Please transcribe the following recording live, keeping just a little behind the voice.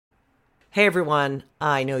Hey everyone,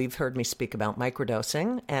 I know you've heard me speak about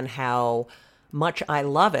microdosing and how much I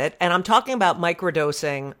love it. And I'm talking about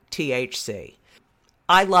microdosing THC.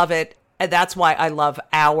 I love it. And that's why I love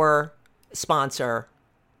our sponsor,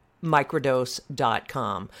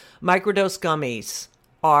 microdose.com. Microdose gummies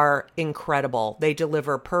are incredible. They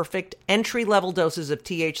deliver perfect entry-level doses of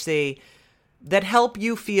THC that help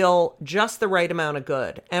you feel just the right amount of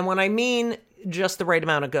good. And when I mean just the right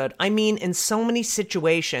amount of good, I mean in so many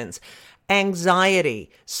situations: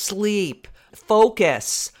 anxiety, sleep,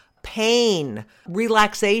 focus, pain,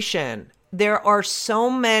 relaxation. There are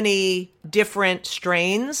so many different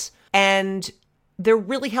strains, and they're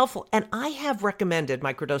really helpful. And I have recommended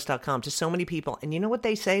microdose.com to so many people. And you know what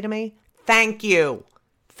they say to me? Thank you.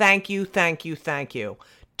 Thank you, thank you, thank you.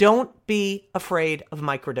 Don't be afraid of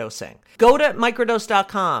microdosing. Go to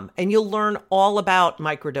microdose.com and you'll learn all about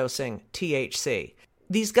microdosing THC.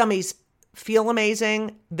 These gummies feel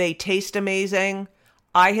amazing. They taste amazing.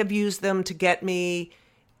 I have used them to get me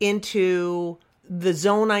into the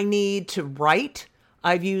zone I need to write.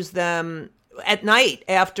 I've used them at night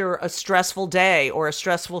after a stressful day or a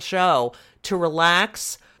stressful show to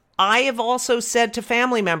relax. I have also said to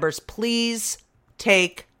family members, please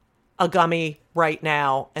take a gummy right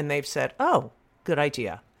now. And they've said, oh, good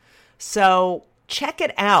idea. So check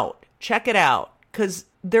it out. Check it out, because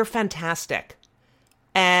they're fantastic.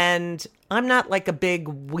 And I'm not like a big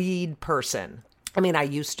weed person. I mean, I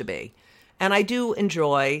used to be. And I do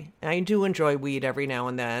enjoy weed every now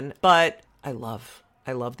and then. But I love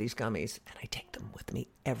these gummies. And I take them with me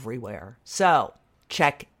everywhere. So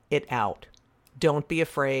check it out. Don't be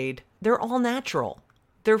afraid. They're all natural.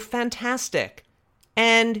 They're fantastic.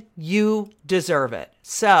 And you deserve it.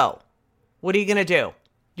 So what are you going to do?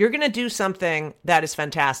 You're going to do something that is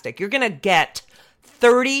fantastic. You're going to get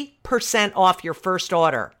 30% off your first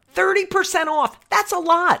order. 30% off. That's a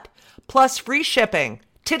lot. Plus free shipping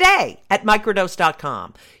today at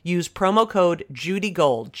microdose.com. Use promo code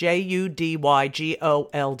JudyGold, JUDYGOLD.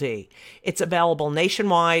 It's available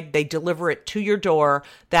nationwide. They deliver it to your door.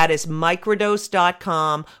 That is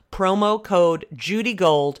microdose.com. Promo code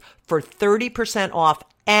JudyGold for 30% off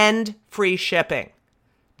and free shipping.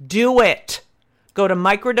 Do it. Go to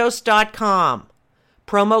microdose.com.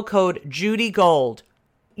 Promo code JudyGold.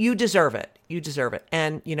 You deserve it. You deserve it.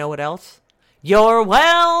 And you know what else? You're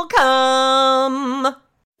welcome.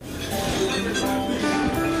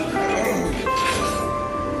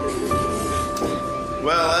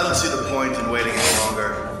 Well, I don't see the point in waiting any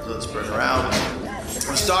longer. So let's bring her out.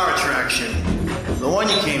 Our star attraction, the one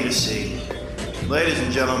you came to see. Ladies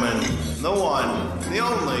and gentlemen, the one, the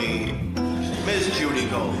only, Miss Judy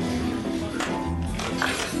Gold.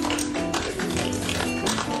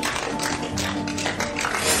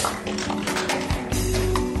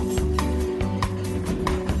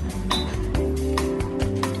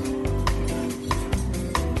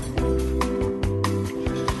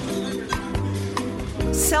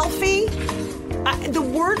 Selfie, the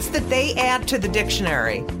words that they add to the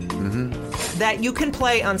dictionary that you can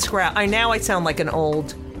play on Scrabble. I sound like an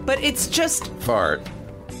old, but it's just Fart.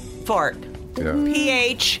 Fart. Yeah.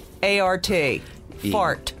 P-H-A-R-T.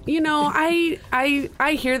 Fart. You know,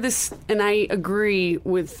 I hear this and I agree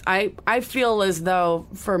with. I feel as though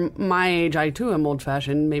for my age, I too am old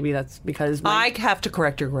fashioned. Maybe that's because I have to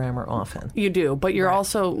correct your grammar often. You do, but you're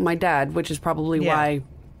also my dad, which is probably why.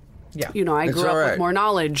 Yeah. You know, I It's grew up all right. with more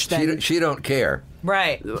knowledge than She don't care.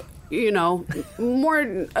 Right. you know, more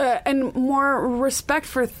and more respect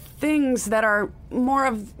for things that are more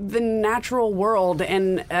of the natural world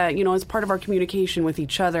and, you know, as part of our communication with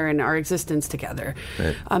each other and our existence together.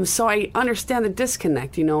 Right. So I understand the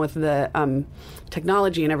disconnect, you know, with the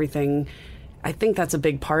technology and everything. I think that's a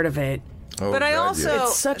big part of it. Oh, But I God, also- yeah.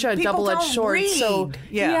 It's such a people double-edged don't sword. So read.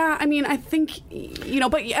 Yeah. I mean, I think, you know,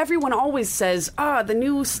 but everyone always says, the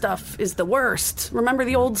new stuff is the worst. Remember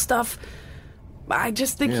the old stuff? I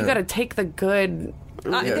just think you got to take the good.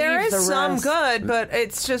 There leave is the some rest. good, but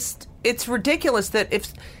it's ridiculous that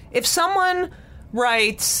if someone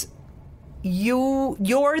writes you're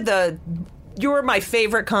my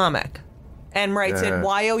favorite comic and writes it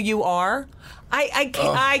YOUR,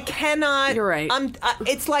 I cannot. You're right.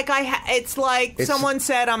 It's like someone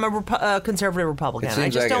said I'm a conservative Republican. It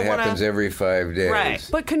seems I just like don't it want happens every 5 days. Right.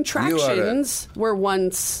 But contractions were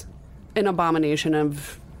once an abomination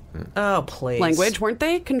of Oh, please. language, weren't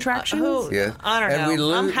they? Contractions? Yeah. I don't And know.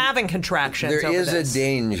 we I'm lose- having contractions. There over is this. a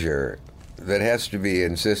danger that has to be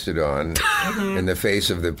insisted on in the face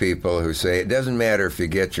of the people who say it doesn't matter if you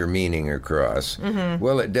get your meaning across.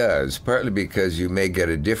 Well, it does, partly because you may get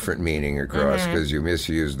a different meaning across because you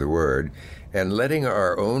misuse the word. And letting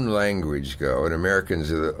our own language go, and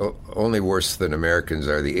Americans are only worse than Americans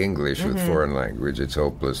are the English with foreign language. It's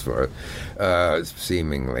hopeless for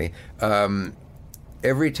seemingly.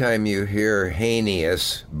 Every time you hear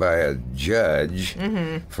heinous by a judge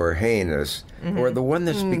for heinous, or the one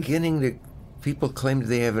that's beginning to, people claim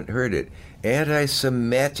they haven't heard it,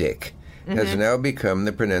 anti-Semitic has now become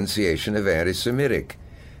the pronunciation of anti-Semitic.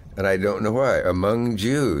 And I don't know why. Among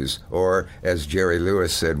Jews, or as Jerry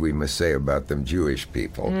Lewis said, we must say about them Jewish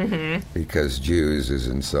people, because Jews is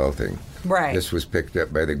insulting. Right. This was picked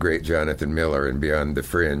up by the great Jonathan Miller in Beyond the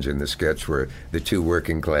Fringe in the sketch where the two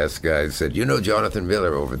working class guys said, you know, Jonathan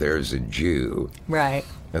Miller over there is a Jew. Right.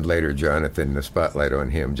 And later Jonathan, the spotlight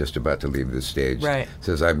on him, just about to leave the stage,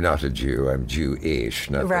 says, I'm not a Jew, I'm Jewish.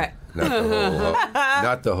 Not the whole hog.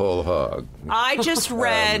 Not the whole hog. I just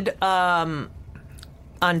read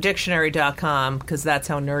on dictionary.com, because that's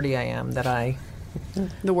how nerdy I am, that I...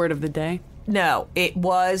 The word of the day? No, it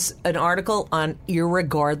was an article on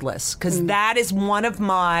irregardless, because that is one of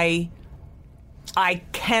my... I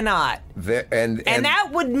cannot. And that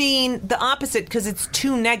would mean the opposite, because it's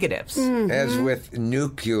two negatives. As with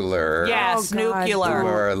nuclear, yes, Oh, God. nuclear. who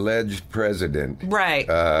our alleged president Right.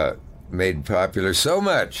 made popular so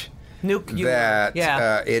much Nuclear.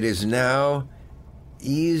 that it is now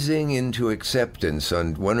easing into acceptance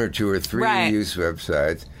on one or two or three use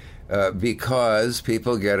websites because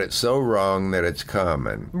people get it so wrong that it's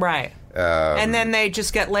common. Right. And then they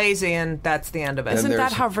just get lazy, and that's the end of it. Isn't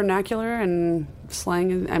that how vernacular and slang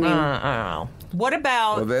is? I mean, I don't know. What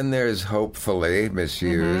about... Well, then there's hopefully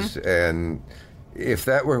misused, and if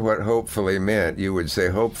that were what hopefully meant, you would say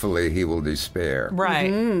hopefully he will despair.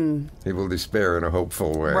 Right. He will despair in a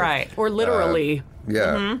hopeful way. Right. or literally.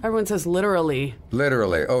 Yeah. Everyone says literally.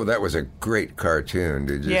 Literally. Oh, that was a great cartoon.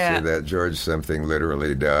 Did you see that? George something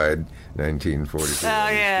literally died, 1944. Oh,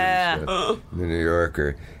 yeah. The New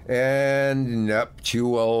Yorker. And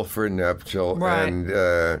nuptial for nuptial. Right.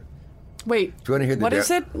 And Wait, do you want to hear the what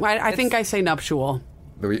is it? I think I say nuptial.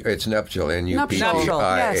 it's nuptial, Nuptial,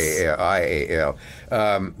 N-U-P-T-I-A-L.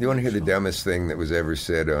 You want to hear the dumbest thing that was ever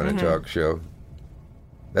said on a talk show?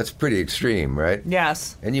 That's pretty extreme, right?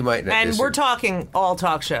 Yes. And you might not And disagree. we're talking all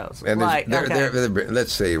talk shows. And Right. Okay.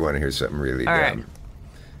 let's say you want to hear something really All dumb. right.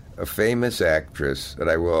 A famous actress that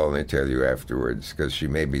I will only tell you afterwards because she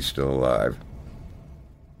may be still alive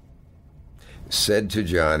said to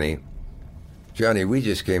Johnny, we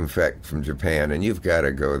just came back from Japan and you've got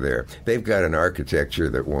to go there. They've got an architecture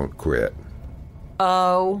that won't quit.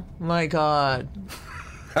 Oh, my God.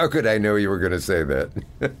 How could I know you were going to say that?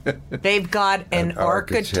 They've got an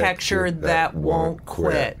architecture that won't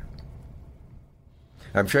quit.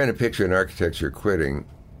 I'm trying to picture an architecture quitting.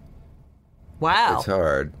 Wow. It's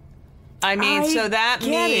hard. I mean, so that get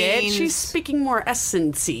means... it. She's speaking more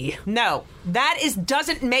essence-y. No, that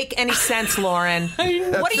doesn't make any sense, Lauren.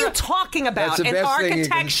 What are you talking about? That's the An best thing you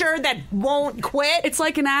can- architecture that won't quit? It's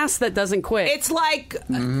like an ass that doesn't quit. It's like...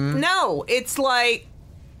 No, it's like...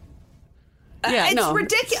 it's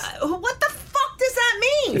ridiculous. What the fuck does that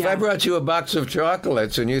mean? If I brought you a box of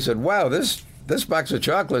chocolates and you said, wow, this box of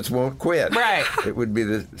chocolates won't quit. Right. It would be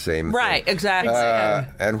the same thing. Right, exactly.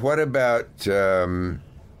 And what about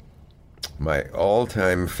my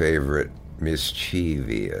all-time favorite,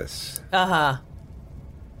 mischievous?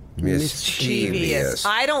 Mischievous.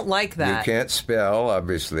 I don't like that. You can't spell,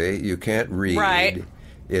 obviously. You can't read. Right.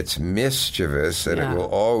 It's mischievous, and it will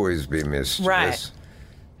always be mischievous. Right.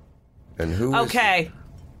 And who is... Okay.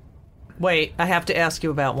 Wait, I have to ask you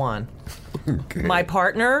about one. Okay. My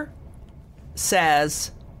partner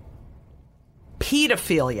says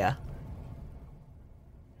pedophilia.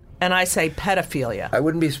 And I say pedophilia. I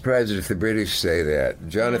wouldn't be surprised if the British say that.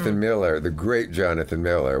 Jonathan Miller, the great Jonathan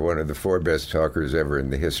Miller, one of the 4 best talkers ever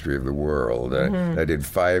in the history of the world. I did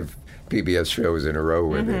 5 PBS shows in a row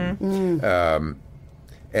with him.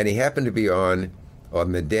 And he happened to be on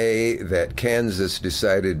the day that Kansas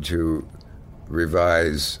decided to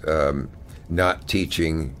revise not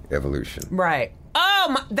teaching evolution. Right.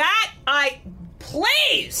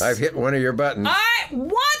 Please! I've hit one of your buttons.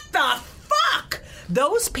 What the fuck?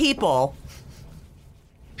 Those people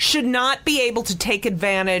should not be able to take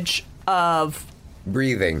advantage of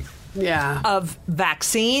Breathing. of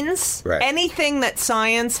vaccines, Right. anything that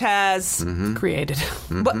science has created.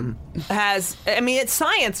 but it's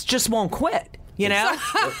science just won't quit. You know?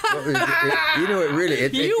 You know, it really.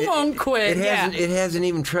 You won't quit. It hasn't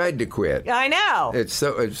even tried to quit. I know.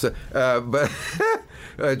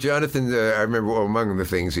 But Jonathan, I remember among the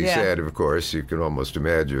things he said, of course, you can almost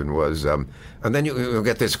imagine, was, and then you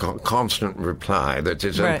get this constant reply that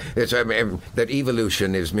that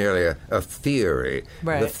evolution is merely a theory.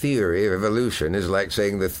 Right. The theory of evolution is like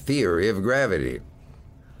saying the theory of gravity.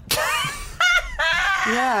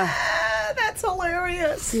 Yeah. That's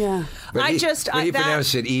hilarious. Yeah. But he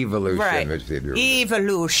pronounced it evolution. Right.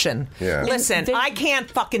 Evolution. Yeah. Listen, I can't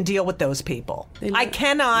fucking deal with those people. I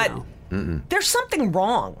cannot. No. There's something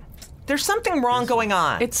wrong. There's something wrong going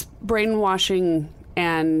on. It's brainwashing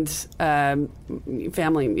and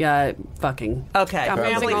family fucking. Okay,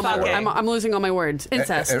 I'm losing all my words.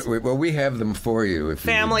 Incest. Well, we have them for you. If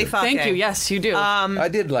Family you fucking. Thank you. Yes, you do. I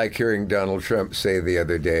did like hearing Donald Trump say the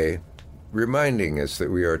other day, reminding us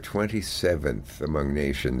that we are 27th among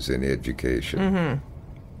nations in education. Mm-hmm.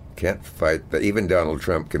 Can't fight that. Even Donald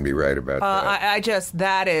Trump can be right about that.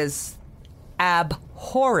 That is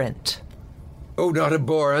abhorrent. Oh, not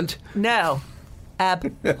abhorrent. No,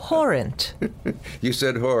 abhorrent. You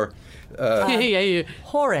said whore. yeah.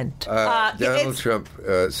 Horrent. Donald Trump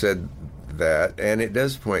said that, and it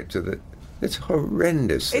does point to the. It's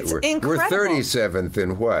horrendous. It's incredible. We're 37th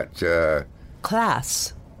in what?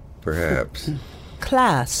 Class. Perhaps.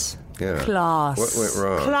 Class. Yeah. Class. What went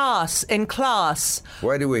wrong? Class.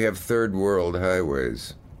 Why do we have third world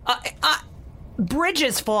highways?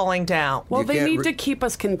 Bridges falling down. Well, You they can't need to keep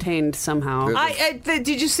us contained somehow. Did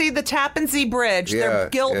you see the Tappan Zee Bridge? Yeah,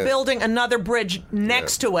 They're building another bridge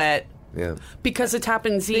next to it. Yeah. Because the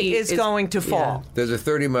Tappan Zee is going to fall. There's a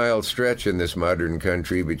 30-mile stretch in this modern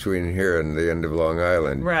country between here and the end of Long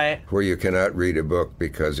Island, Right. where you cannot read a book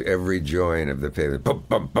because every join of the pavement. Bump,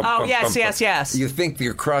 bump, bump, Oh, bump, yes, bump, yes, bump. yes. You think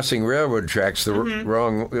you're crossing railroad tracks the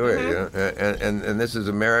wrong way, you know? And this is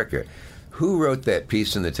America. Who wrote that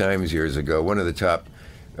piece in the Times years ago? One of the top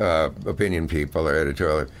opinion people or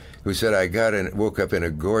editorial, who said, woke up in a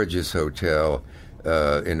gorgeous hotel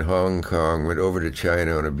in Hong Kong, went over to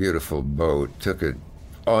China on a beautiful boat, took an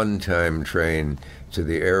on-time train to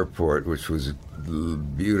the airport, which was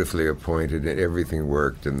beautifully appointed, and everything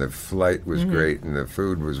worked, and the flight was great, and the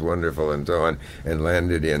food was wonderful, and so on, and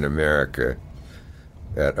landed in America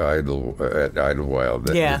at Idlewild.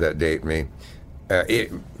 Does that date me?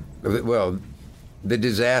 The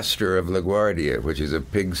disaster of LaGuardia, which is a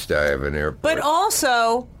pigsty of an airport. But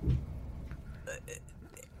also,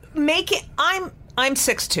 I'm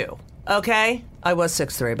 6'2", okay? I was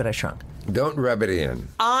 6'3", but I shrunk. Don't rub it in.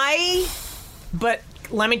 But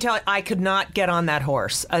let me tell you, I could not get on that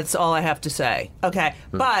horse. That's all I have to say. Okay,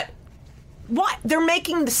 but what? They're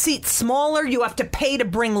making the seats smaller. You have to pay to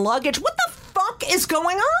bring luggage. What the fuck is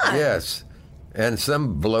going on? Yes. And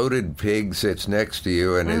some bloated pig sits next to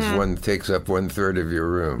you and takes up 1/3 of your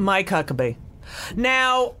room. Mike Huckabee.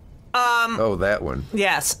 Now, that one.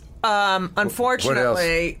 yes.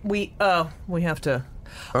 Unfortunately, we have to.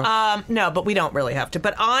 No, but we don't really have to.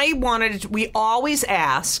 But we always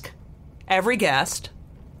ask every guest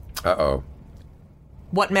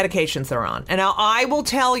what medications they're on. And now I will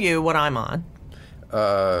tell you what I'm on.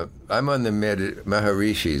 I'm on the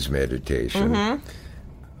Maharishi's meditation.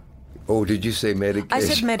 Oh, did you say medication? I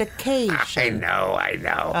said medication. I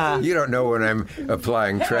know. You don't know when I'm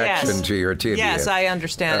applying traction to your tibia. Yes, I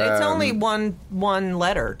understand. It's only one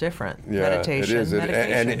letter different. Meditation. It is.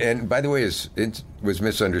 Medication. And by the way, it was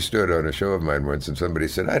misunderstood on a show of mine once, and somebody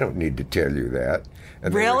said, I don't need to tell you that.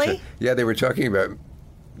 And Really? They were talking about,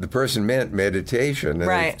 the person meant meditation, and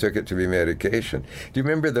they took it to be medication. Do you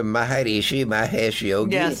remember the Maharishi Mahesh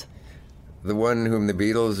Yogi? Yes. The one whom the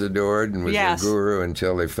Beatles adored and was their guru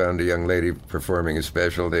until they found a young lady performing a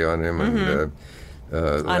specialty on him. And,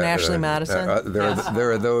 on Ashley Madison?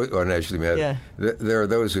 There are those on Ashley Madison. Yeah. There are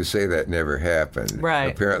those who say that never happened. Right.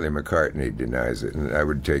 Apparently McCartney denies it, and I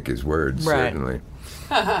would take his word, certainly.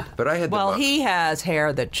 But I had he has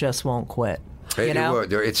hair that just won't quit. You know?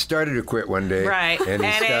 It started to quit one day, right? And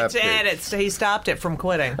he stopped it from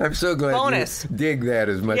quitting. I'm so glad you dig that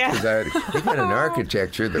as much as I. They've got an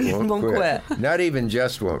architecture that won't quit. Not even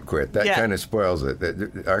just won't quit. That kind of spoils it.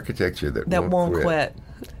 The architecture that won't quit.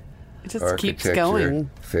 It just keeps going.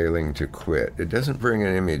 Failing to quit. It doesn't bring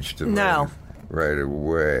an image to life right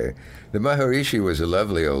away. The Maharishi was a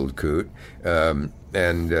lovely old coot.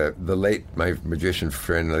 And the late, my magician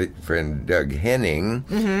friend Doug Henning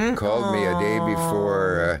called me a day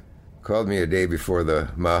before the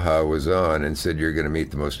Maha was on and said, "You're going to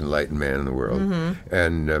meet the most enlightened man in the world."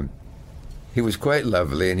 And he was quite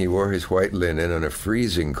lovely, and he wore his white linen on a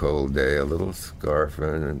freezing cold day, a little scarf,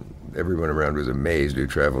 and everyone around was amazed who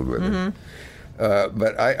traveled with him.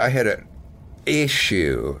 But I had an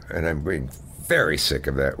issue, and I'm being very sick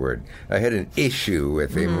of that word. I had an issue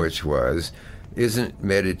with him, which was, isn't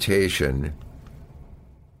meditation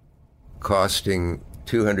costing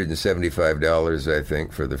 $275, I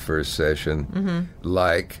think, for the first session,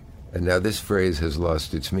 like, and now this phrase has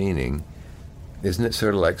lost its meaning, isn't it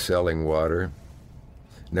sort of like selling water?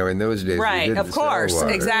 Now, in those days, we Right, didn't of course. sell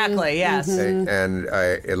water. Exactly, yes. And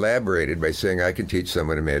I elaborated by saying I can teach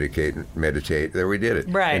someone to meditate. There we did it.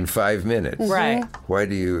 Right. In 5 minutes. Right. Why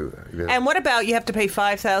do you... And what about you have to pay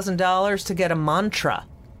 $5,000 to get a mantra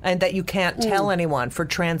and that you can't tell anyone for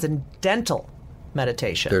transcendental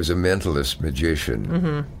meditation? There's a mentalist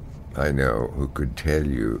magician I know who could tell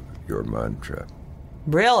you your mantra.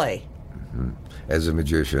 Really? As a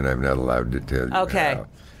magician, I'm not allowed to tell you Okay. how.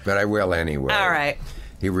 But I will anyway. All right.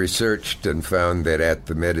 He researched and found that at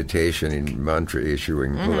the meditation and mantra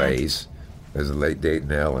issuing place, as the late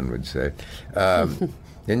Dayton Allen would say,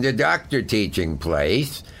 in the doctor teaching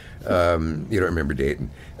place, you don't remember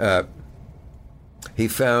Dayton, he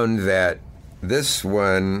found that this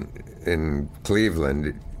one in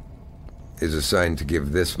Cleveland is assigned to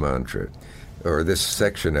give this mantra, or this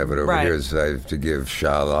section of it over Right. here is to give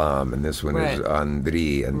Shalom, and this one is Right.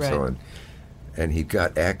 Andri, and Right. so on. And he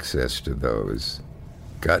got access to those,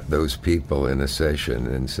 got those people in a session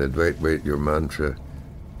and said, wait, your mantra,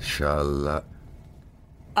 Shalom.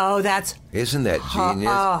 Oh, that's... Isn't that genius?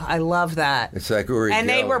 Oh, I love that. It's like Uri And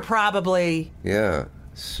they Geller. were probably... Yeah,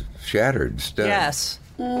 shattered, stunned. Yes.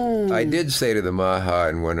 I did say to the Maha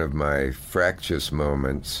in one of my fractious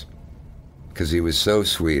moments, because he was so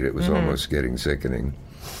sweet, it was almost getting sickening.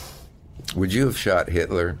 Would you have shot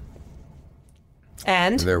Hitler?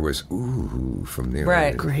 And? And there was ooh from the Right.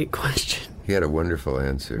 audience. Great question. He had a wonderful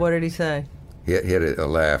answer. What did he say? He had a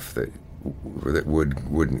laugh that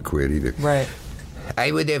wouldn't quit either. Right.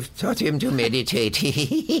 I would have taught him to meditate.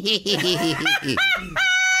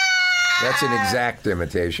 That's an exact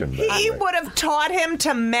imitation. By the He way. would have taught him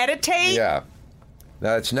to meditate? Yeah.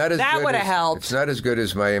 Now it's not as That good would have as- helped. It's not as good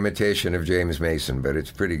as my imitation of James Mason, but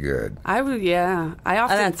it's pretty good. I often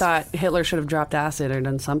That's- thought Hitler should have dropped acid or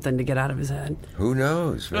done something to get out of his head. Who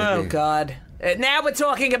knows? Maybe. Oh, God. Now we're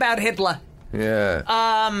talking about Hitler. Yeah.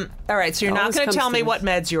 All right, so you're not Always going to comes tell to me this. what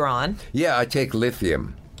meds you're on. Yeah, I take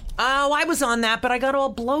lithium. Oh, I was on that, but I got all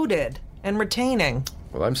bloated and retaining.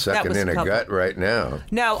 Well, I'm sucking was in a a couple- gut right now.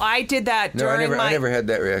 No, I did that No, during I never had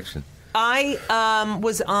that reaction. I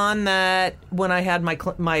was on that when I had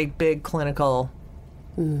my big clinical,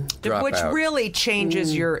 Drop which out. really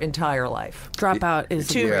changes your entire life. Dropout is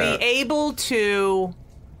To Yeah. be able to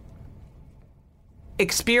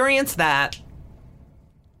experience that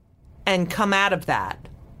and come out of that.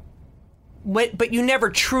 But you never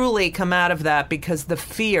truly come out of that because the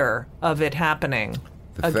fear of it happening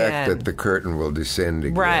The again, fact that the curtain will descend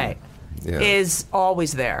again. right, Yeah. is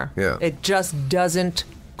always there. Yeah. It just doesn't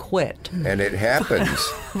quit. And it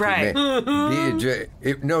happens. Right.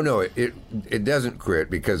 It doesn't quit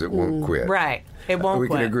because it won't quit. Right. It won't We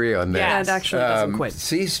quit. can agree on that. Yes. It actually doesn't quit.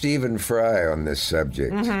 See Stephen Fry on this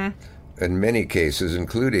subject. In many cases,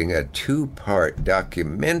 including a 2-part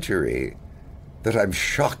documentary that I'm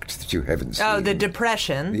shocked that you haven't seen. Oh, the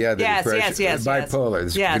depression. Yeah, the yes, depression. yes, Bipolar.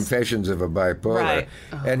 It's Yes. Confessions of a Bipolar. Right.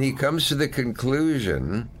 And he comes to the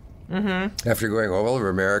conclusion, after going all over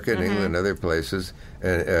America and England and other places,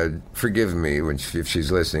 forgive me if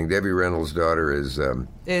she's listening, Debbie Reynolds' daughter is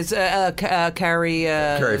Is Carrie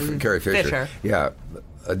Carrie Fisher. Yeah,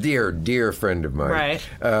 a dear friend of mine. Right.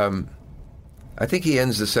 I think he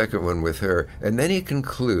ends the second one with her, and then he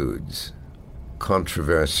concludes,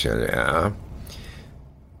 controversial,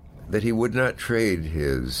 that he would not trade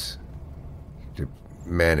his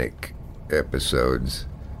manic episodes,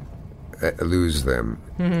 lose them,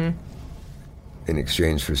 in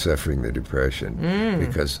exchange for suffering the depression,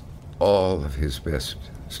 because all of his best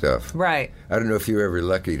stuff. Right. I don't know if you were ever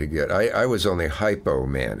lucky to get. I was only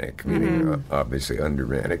hypomanic, meaning obviously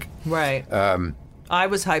undermanic. Right. I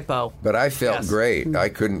was hypo. But I felt Yes. great. I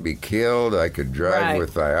couldn't be killed. I could drive Right.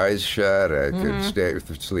 with my eyes shut. I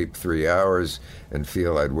could sleep 3 hours and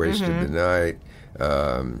feel I'd wasted the night.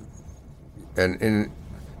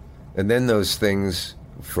 And then those things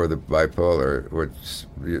for the bipolar, which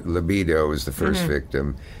libido was the first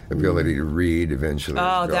victim, ability to read eventually. is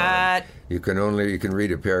Oh, gone. that- You can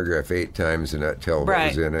read a paragraph 8 times and not tell what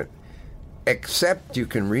Right. was in it. Except you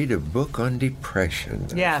can read a book on depression.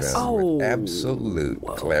 I Yes. found, with Oh. absolute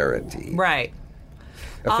clarity. Right.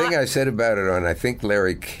 A thing I said about it on, I think,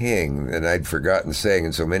 Larry King, and I'd forgotten saying,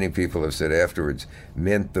 and so many people have said afterwards,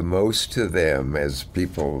 meant the most to them as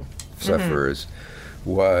people, sufferers,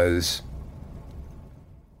 was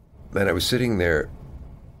And I was sitting there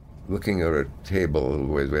looking at a table a little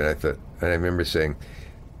ways away, and I remember saying,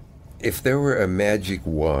 if there were a magic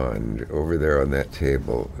wand over there on that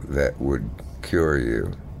table that would cure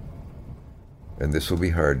you, and this will be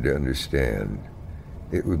hard to understand,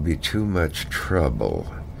 it would be too much trouble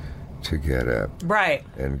to get up Right.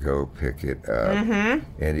 and go pick it up.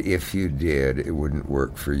 And if you did, it wouldn't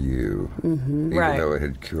work for you, even Right. though it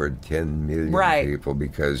had cured 10 million Right. people,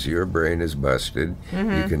 because your brain is busted.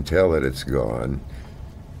 You can tell that it's gone.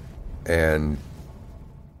 And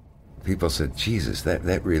people said, Jesus,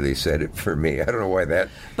 that really said it for me. I don't know why that...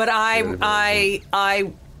 But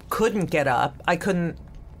I couldn't get up.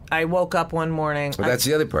 I woke up one morning. Well, that's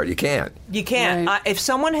the other part. You can't. You can't. Right. If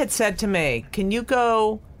someone had said to me, can you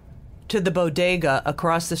go to the bodega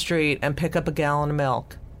across the street and pick up a gallon of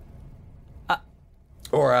milk?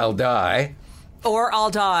 Or I'll die. Or I'll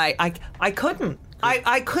die. I couldn't.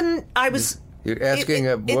 I couldn't. I was... You're asking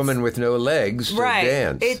a it's- woman with no legs to Right.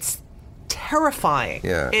 dance. It's terrifying.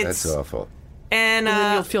 Yeah, It's, that's awful. And, And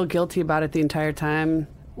then you'll feel guilty about it the entire time.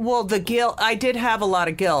 well, the guilt, I did have a lot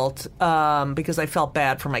of guilt because I felt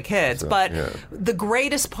bad for my kids. But yeah. the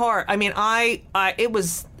greatest part, I mean, it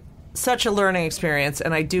was such a learning experience,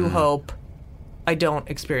 and I do hope I don't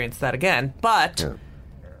experience that again. But Yeah.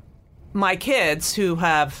 my kids, who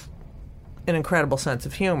have an incredible sense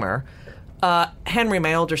of humor, Henry,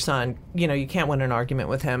 my older son, you can't win an argument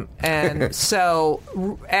with him. And so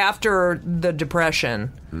after the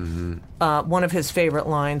Depression, one of his favorite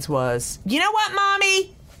lines was, "You know what,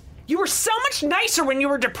 Mommy? You were so much nicer when you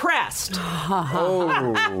were depressed."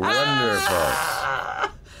 Oh,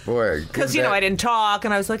 wonderful. Boy, Because, I didn't talk,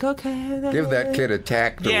 and I was like, okay. give that kid a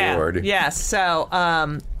tact Yeah, award. yes. So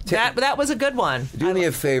that was a good one. Do me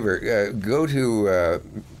a favor. Go to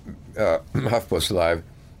HuffPost Live,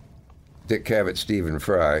 Dick Cavett, Stephen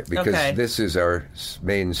Fry, because Okay. this is our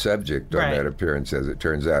main subject on Right. that appearance, as it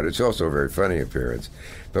turns out. It's also a very funny appearance.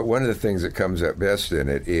 But one of the things that comes up best in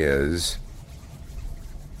it is,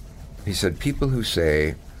 he said, people who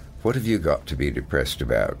say, what have you got to be depressed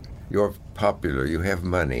about? You're popular. You have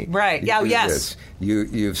money. Right. You Yeah, do yes. this.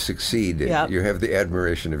 You've succeeded. Yep. You have the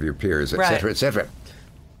admiration of your peers, Right. etc., etc.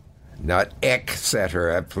 Not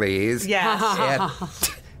etc., please. Yes.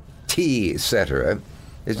 Etc.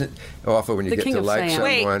 Isn't it awful when you The get king to of like Siam.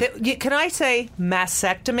 Wait, someone can I say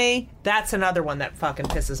mastectomy? That's another one that fucking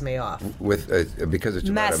pisses me off. with because it's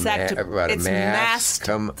about a It's mass?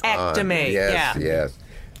 Come on. mastectomy, Yes, yeah. yes.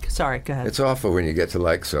 Sorry, go ahead. It's awful when you get to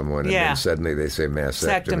like someone and Yeah. then suddenly they say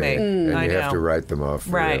mastectomy, Sectomy. and I you have know. to write them off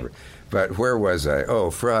Right. forever. But where was I?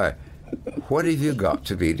 Oh, Fry. What have you got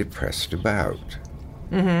to be depressed about?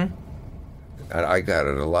 Mm-hmm. I got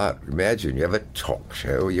it a lot. Imagine you have a talk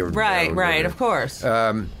show. You're right, of course.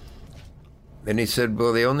 And he said,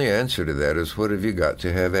 well, the only answer to that is, what have you got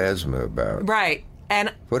to have asthma about? Right.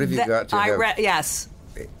 And What have you got to have- yes.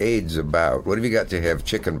 AIDS about? What have you got to have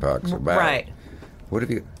chickenpox about? Right. What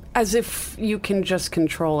have you... As if you can just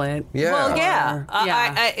control it. Yeah. Well, yeah.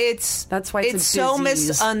 Yeah. It's That's why it's a so disease.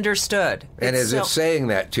 misunderstood. And It's as if saying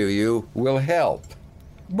that to you will help.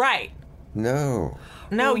 right. No.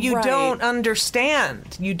 No, you Right. don't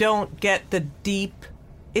understand. You don't get the deep.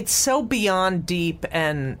 It's so beyond deep,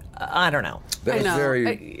 and I don't know. That I was know.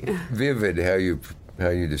 very vivid how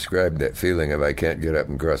you described that feeling of I can't get up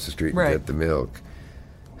and cross the street and Right. get the milk.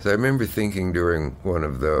 So I remember thinking during one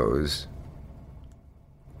of those,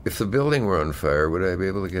 if the building were on fire, would I be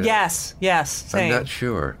able to get up? Yes, yes. I'm Same. not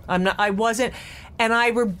sure. I wasn't. And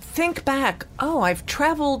I think back, I've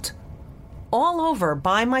traveled all over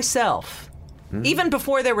by myself, even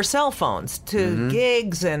before there were cell phones, to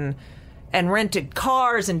gigs and rented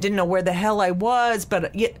cars and didn't know where the hell I was.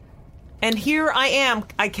 But yet, and here I am.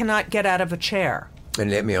 I cannot get out of a chair. And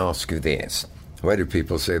let me ask you this. Why do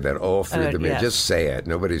people say that all through the meeting? yes. Just say it.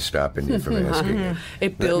 Nobody's stopping you from asking it.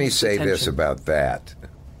 It Let me builds say this tension. about that.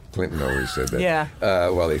 Clinton always said that. Yeah.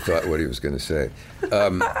 Well, he thought what he was going to say.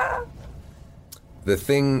 The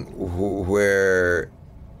thing where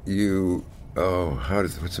you...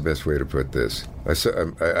 what's the best way to put this?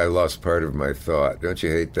 I lost part of my thought. Don't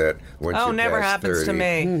you hate that? Once you Never pass happens 30? to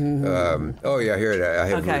me. Yeah, here it. I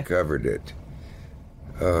have Okay. recovered it.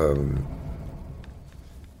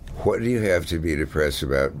 What do you have to be depressed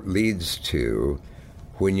about leads to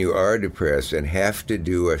when you are depressed and have to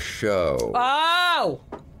do a show. Oh,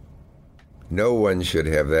 No one should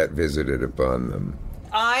have that visited upon them.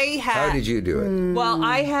 I had. How did you do it? Well,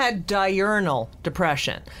 I had diurnal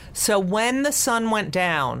depression. So when the sun went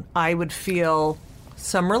down, I would feel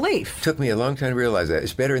some relief. Took me a long time to realize that.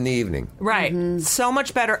 It's better in the evening. Right. So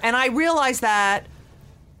much better. And I realized that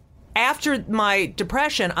after my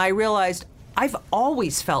depression, I realized I've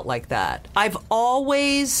always felt like that. I've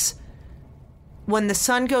always, when the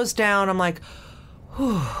sun goes down, I'm like,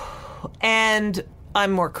 whew, and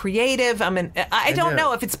I'm more creative. I don't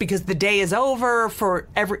know if it's because the day is over for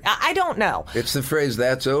I don't know. It's the phrase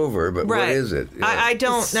 "that's over," but what is it? Yeah. I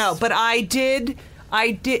don't know. But I did.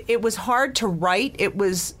 It was hard to write.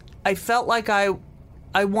 I felt like I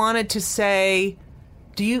wanted to say,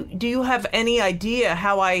 do you have any idea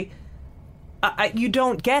how you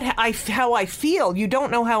don't get how I feel. You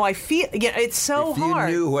don't know how I feel. Yeah, it's so hard.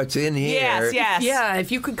 If you knew what's in here. Yes. Yeah,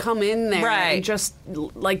 if you could come in there and just,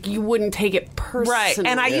 like, you wouldn't take it personally. Right,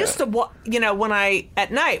 and I used to,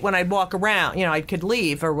 at night, when I'd walk around, I could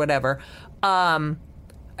leave or whatever, I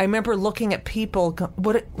remember looking at people,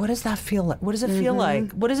 what does that feel like? What does it feel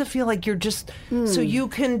like? What does it feel like you're just, so you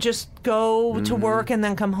can just go to work and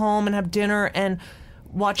then come home and have dinner and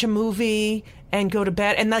watch a movie and go to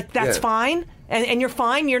bed, and like that's fine, and you're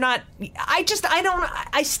fine. You're not. I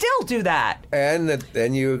still do that. And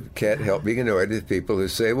then you can't help being annoyed with people who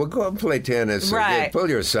say, "Well, go out and play tennis. Right. Or pull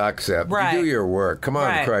your socks up. Right. Do your work. Come on,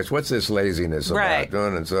 Right. Christ. What's this laziness about?" Right.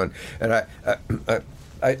 On and so on. And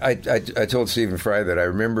I told Stephen Fry that I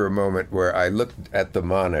remember a moment where I looked at the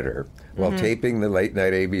monitor while taping the late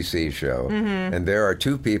night ABC show, and there are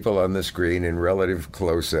two people on the screen in relative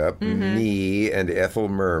close-up, me and Ethel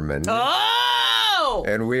Merman. Oh!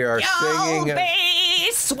 And we are singing.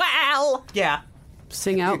 Be swell. Yeah.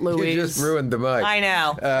 Sing out, Louise. You just ruined the mic. I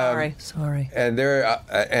know. Sorry. And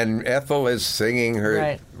and Ethel is singing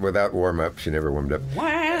her without warm up. She never warmed up. Wow.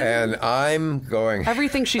 And I'm going.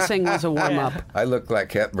 Everything she sang was a warm up. I look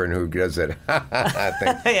like Hepburn who does that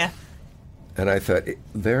thing. Yeah. And I thought,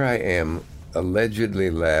 there I am, allegedly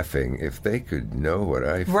laughing. If they could know what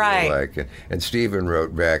I feel like. And Stephen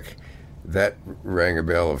wrote back. That rang a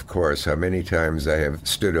bell, of course, how many times I have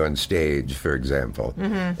stood on stage, for example,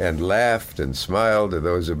 and laughed and smiled to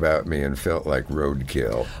those about me and felt like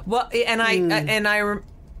roadkill. Well, and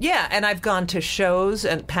I've gone to shows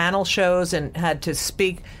and panel shows and had to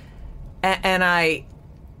speak, and I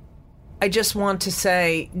just want to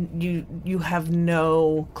say you have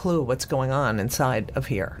no clue what's going on inside of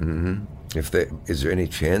here. Is there any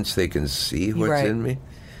chance they can see what's in me?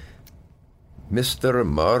 Mr.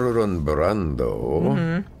 Marlon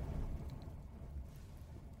Brando,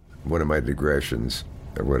 one of my digressions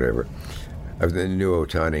or whatever. I was in the New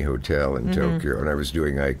Otani Hotel in Tokyo, and I was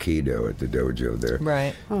doing Aikido at the dojo there.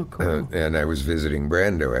 Right. Oh, cool. And I was visiting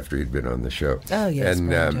Brando after he'd been on the show. Oh, yes, and,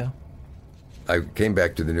 Brando. I came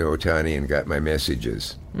back to the New Otani and got my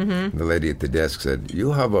messages. The lady at the desk said,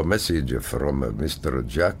 "You have a message from Mr.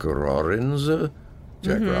 Jack Rollins."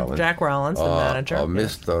 Jack Rollins, the manager.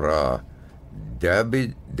 Mr.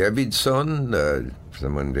 Davidson,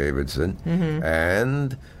 someone Davidson,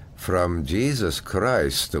 and from Jesus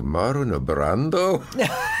Christ, Marlon Brando.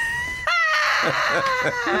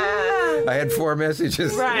 I had 4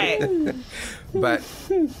 messages. Right. But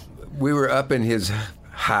we were up in his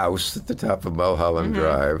house at the top of Mulholland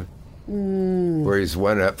Drive, where he's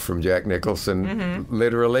one up from Jack Nicholson,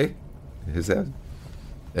 literally. His house.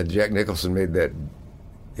 And Jack Nicholson made that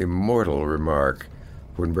immortal remark,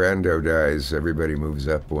 when Brando dies, everybody moves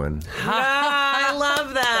up one. I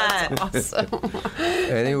love that. That's awesome.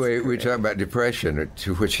 Anyway, we talk about depression,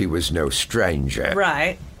 to which he was no stranger.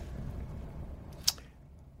 Right.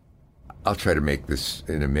 I'll try to make this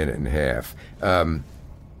in a minute and a half. I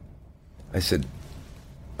said,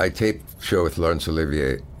 I taped a show with Laurence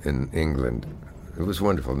Olivier in England. It was a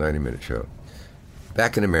wonderful 90-minute show.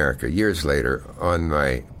 Back in America, years later, on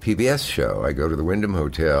my PBS show, I go to the Wyndham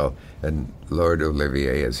Hotel, and Lord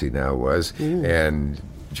Olivier, as he now was, and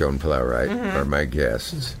Joan Plowright are my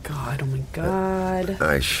guests. Oh my God.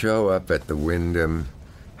 I show up at the Wyndham.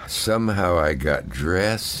 Somehow I got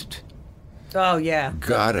dressed, Oh, yeah.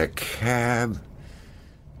 got a cab,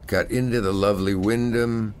 got into the lovely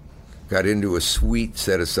Wyndham, got into a suite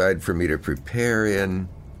set aside for me to prepare in,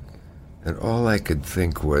 and all I could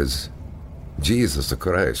think was, Jesus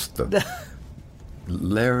Christ.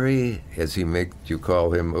 Larry, as he makes you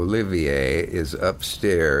call him, Olivier, is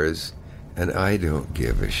upstairs, and I don't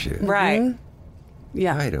give a shit. Right.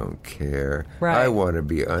 Yeah. I don't care. Right. I want to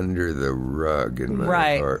be under the rug in my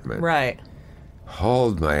apartment. Right.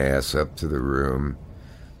 Hauled my ass up to the room.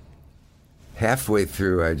 Halfway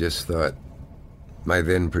through, I just thought my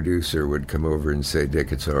then producer would come over and say,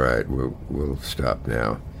 "Dick, it's all right. We'll stop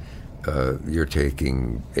now. You're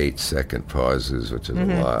taking 8-second pauses, which is a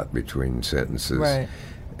lot between sentences. Right.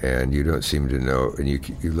 And you don't seem to know, and you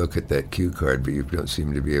look at that cue card, but you don't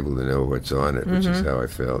seem to be able to know what's on it," which is how I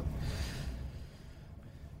felt.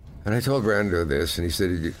 And I told Brando this, and he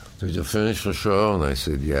said, "Did you finish the show?" And I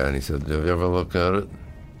said, "Yeah." And he said, "Have you ever looked at it?"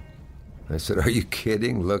 I said, "Are you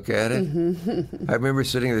kidding? Look at it." I remember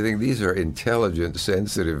sitting there thinking, these are intelligent,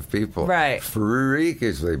 sensitive people. Right.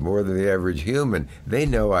 Freakishly more than the average human. They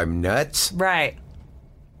know I'm nuts. Right.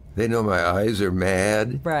 They know my eyes are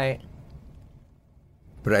mad. Right.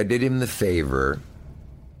 But I did him the favor.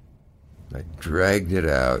 I dragged it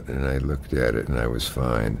out, and I looked at it, and I was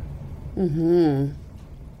fine.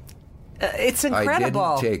 It's incredible.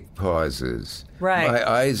 I didn't take pauses. Right. My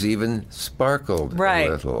eyes even sparkled Right.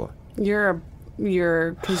 a little. That's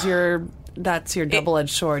your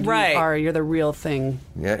double-edged sword. Right. You're the real thing.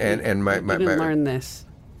 Yeah, and my You didn't learn this.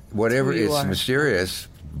 whatever That's who you is are. mysterious,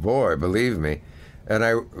 boy, believe me. And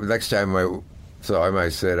next time I saw him, I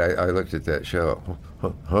said, I looked at that show.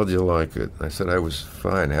 How'd you like it? I said, I was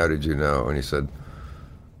fine. How did you know? And he said,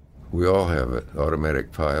 we all have it,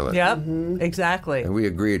 automatic pilot. Yep. Exactly. And we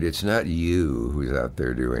agreed it's not you who's out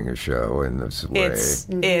there doing a show in this way. It's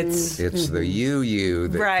It's the you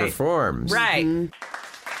that Right. performs. right.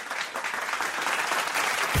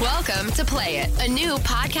 Welcome to Play It, a new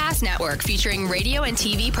podcast network featuring radio and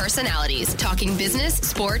TV personalities talking business,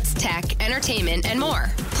 sports, tech, entertainment, and more.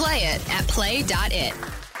 Play it at play.it.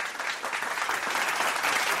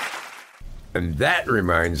 And that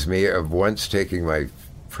reminds me of once taking my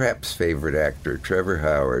perhaps favorite actor, Trevor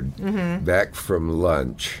Howard, back from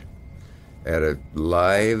lunch at a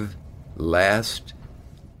live last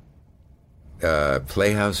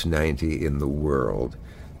Playhouse 90 in the world.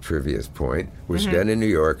 Trivia point was done in New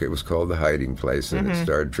York. It was called The Hiding Place, and it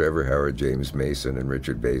starred Trevor Howard, James Mason, and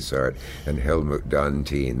Richard Basehart, and Helmut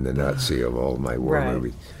Dantin, the Nazi of all my war Right.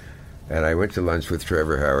 movies. And I went to lunch with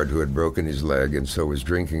Trevor Howard, who had broken his leg and so was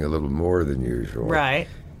drinking a little more than usual. Right.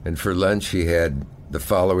 And for lunch, he had the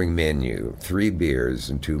following menu: 3 beers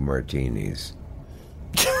and 2 martinis.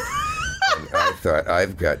 And I thought,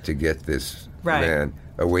 I've got to get this Right. man.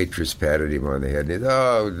 A waitress patted him on the head and he said,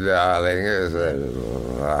 "Oh, darling."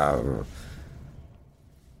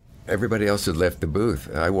 Everybody else had left the booth.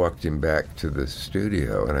 I walked him back to the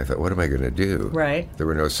studio, and I thought, what am I going to do? Right. There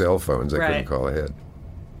were no cell phones. I couldn't Right. call ahead.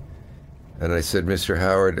 And I said, "Mr.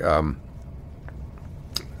 Howard, there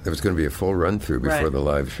was going to be a full run-through before Right. the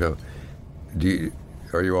live show.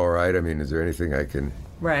 Are you all right? I mean, is there anything I can..."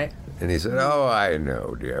 Right. And he said, "Oh, I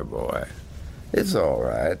know, dear boy. It's all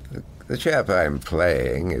right. The chap I'm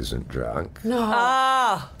playing isn't drunk." No.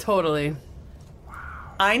 Ah, Totally.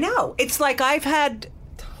 I know. It's like I've had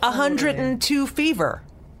 102 fever.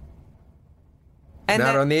 And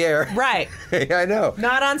Not on the air. Right. I know.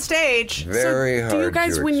 Not on stage. Very hard Do you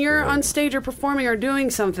guys, to when you're explain. on stage or performing or doing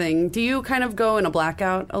something, do you kind of go in a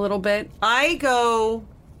blackout a little bit? I go.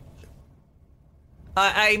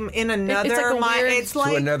 I'm in another. like a weird- It's To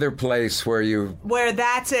like another place where you... where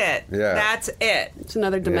that's it. Yeah. That's it. It's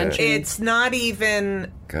another dimension. It's not even.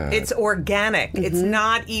 God. It's organic. It's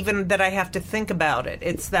not even that I have to think about it.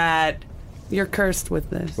 It's that. You're cursed with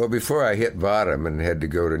this. Well, before I hit bottom and had to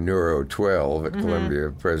go to Neuro 12 at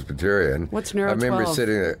Columbia Presbyterian... What's Neuro I remember 12?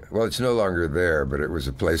 sitting there... Well, it's no longer there, but it was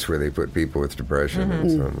a place where they put people with depression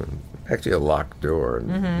and so on. Actually, a locked door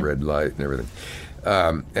and red light and everything.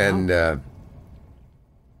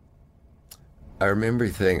 I remember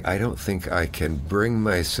thinking, I don't think I can bring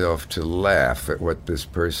myself to laugh at what this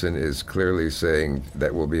person is clearly saying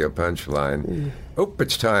that will be a punchline. Oh,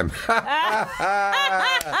 it's time.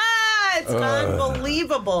 It's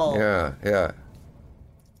unbelievable. Yeah.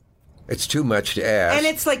 It's too much to ask. And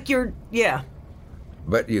it's like you're. Yeah.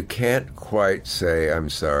 But you can't quite say, "I'm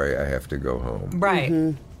sorry, I have to go home."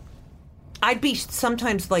 Right. I'd be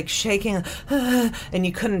sometimes like shaking, and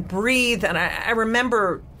you couldn't breathe. And I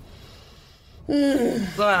remember.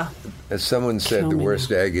 As someone said, the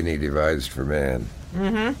worst agony devised for man.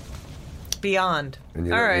 Beyond. And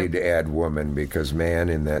you All don't right. need to add woman because man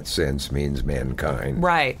in that sense means mankind.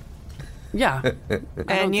 Right. Yeah.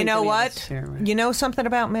 And you know what? You know something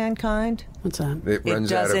about mankind? What's that? It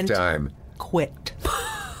runs out of doesn't time. Quit.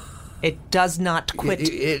 It does not quit.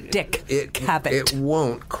 Dick Cavett. It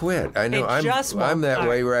won't quit. I know. It just won't. I'm that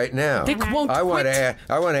way right now. Dick won't I want quit. to.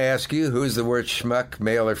 I want to ask you, who's the worst schmuck,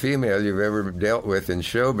 male or female, you've ever dealt with in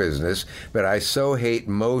show business? But I so hate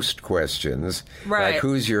most questions. Right. Like,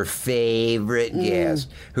 who's your favorite guest?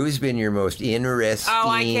 Who's been your most interesting? Oh,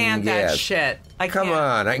 I can't guest? that shit. I Come can't.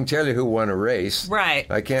 on, I can tell you who won a race. Right.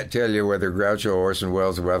 I can't tell you whether Groucho, Orson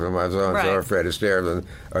Welles, or Right. Fred Astaire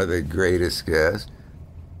are the greatest guests.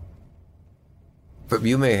 But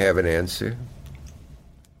you may have an answer.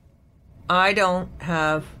 I don't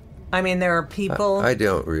have. I mean, there are people I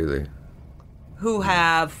don't really. who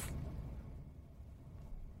have,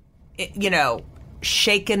 you know,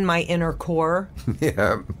 shaken my inner core,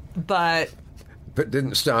 Yeah. but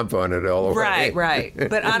didn't stomp on it all the way. right.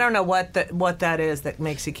 But I don't know what that is that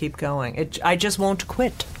makes you keep going. I just won't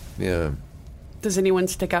quit. Yeah. Does anyone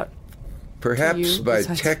stick out? Perhaps you by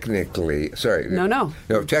besides- technically, sorry. No.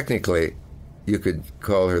 No, technically, you could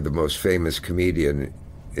call her the most famous comedian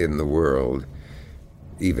in the world,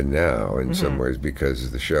 even now, in some ways,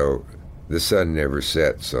 because the sun never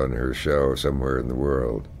sets on her show somewhere in the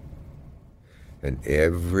world. And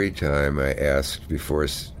every time I asked before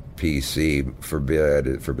PC,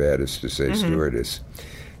 forbade us to say stewardess,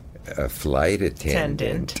 a flight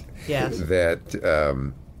attendant. Yes. That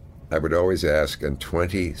I would always ask, and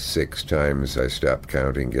 26 times I stopped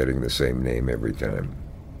counting, getting the same name every time.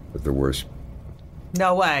 But the worst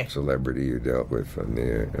No way. celebrity you dealt with on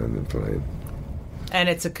the plane. And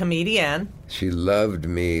it's a comedian. She loved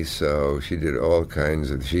me so. She did all kinds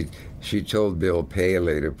of... She told Bill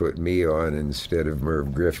Paley to put me on instead of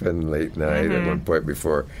Merv Griffin late night at one point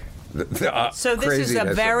before So this is a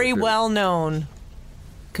craziness very of it. well-known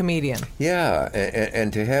comedian. Yeah,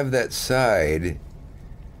 and to have that side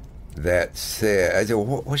that said... I said,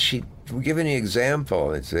 what was she... Give any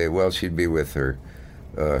example. I'd say, well, she'd be with her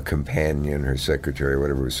companion, her secretary,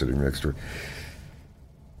 whatever was sitting next to her.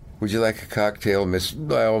 Would you like a cocktail, Miss...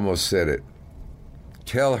 I almost said it.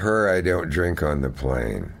 Tell her I don't drink on the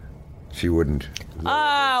plane. She wouldn't.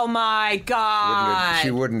 Oh my God!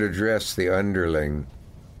 She wouldn't address the underling.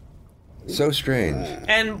 So strange.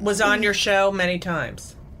 And was on your show many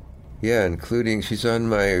times. Yeah, including she's on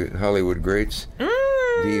my Hollywood Greats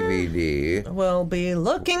DVD. We'll be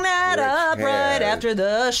looking that Which up right has- after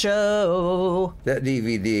the show. That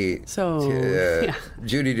DVD. So, yeah.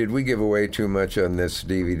 Judy, did we give away too much on this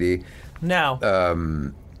DVD? No.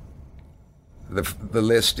 The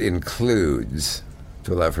list includes,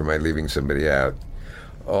 to allow for my leaving somebody out,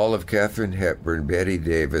 all of Katharine Hepburn, Betty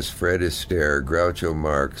Davis, Fred Astaire, Groucho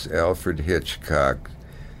Marx, Alfred Hitchcock,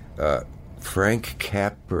 Frank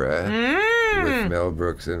Capra with Mel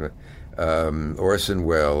Brooks, and Orson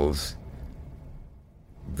Welles,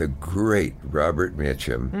 the great Robert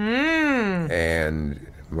Mitchum, and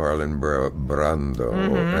Marlon Brando,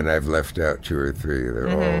 and I've left out 2 or 3. They're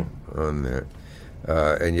all on there.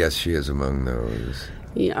 And yes, she is among those.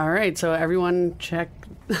 Yeah, all right, so everyone check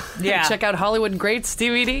out Hollywood Greats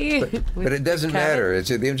DVD. But it doesn't matter.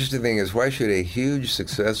 The interesting thing is, why should a huge,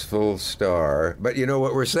 successful star... But you know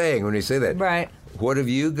what we're saying when we say that. Right. What have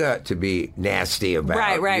you got to be nasty about?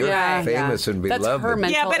 Right, You're yeah, famous and That's beloved. her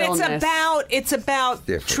mental Yeah, but illness. it's about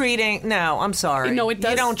Different. treating. No, I'm sorry. No, it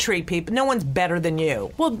does- You don't treat people. No one's better than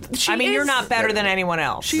you. Well, she you're is- not better than anyone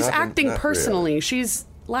else. She's Not- acting not personally. She's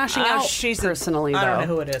lashing out she's personally, I though. don't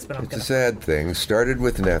know who it is, but I'm It's a gonna. sad thing. Started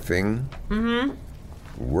with nothing.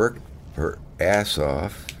 Worked her ass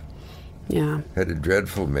off. Yeah. Had a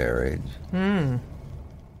dreadful marriage.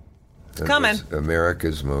 It's coming.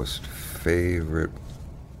 America's most favorite.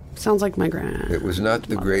 Sounds like my grand. It was not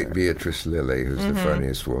the great Beatrice Lilly, who's the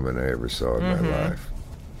funniest woman I ever saw in my life.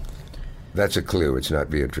 That's a clue. It's not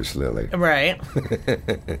Beatrice Lilly. Right.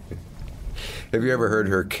 Have you ever heard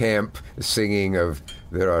her camp singing of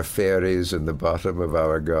 "There are fairies in the bottom of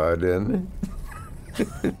our garden"?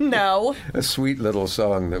 No. A sweet little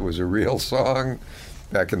song that was a real song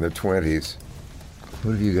back in the 20s.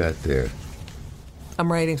 What have you got there? I'm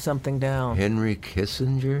writing something down. Henry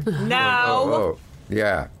Kissinger? No. Oh,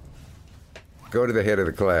 yeah. Go to the head of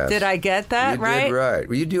the class. Did I get that you right? did right.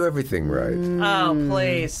 Well, you do everything right. Oh,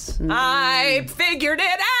 please. I figured it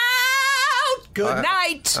out. Good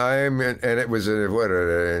night. And it was a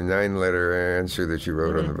 9-letter answer that you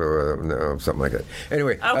wrote on the no, something like that.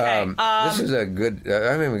 Anyway, Okay, this is a good.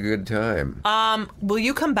 I'm having a good time. Will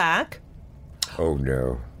you come back? Oh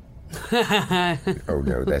no. Oh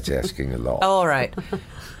no, that's asking a lot. All right.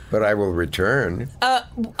 But I will return.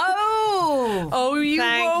 Oh, you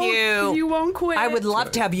Thank won't. you. You won't quit. I would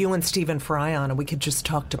love to have you and Stephen Fry on, and we could just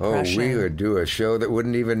talk Oh, depression. we would do a show that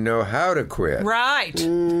wouldn't even know how to quit. Right.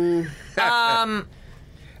 I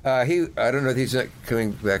don't know if he's not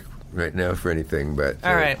coming back right now for anything, but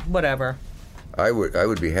All right. Whatever. I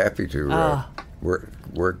would be happy to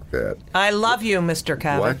work that. I love you, Mr.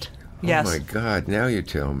 Cavett. What? Yes. Oh my God! Now you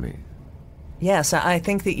tell me. Yes, I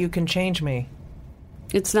think that you can change me.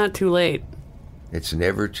 It's not too late. It's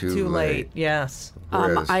never too late. Yes.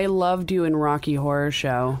 Whereas- I loved you in Rocky Horror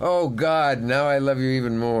Show. Oh God! Now I love you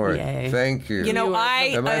even more. Yay. Thank you. You know, You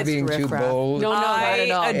are Am I being too riff-raff. bold? No, not I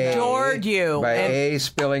at all. adored you. By and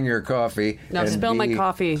spilling your coffee. No, and spill my B,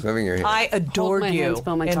 coffee. Swimming your hand. I adored my you hand,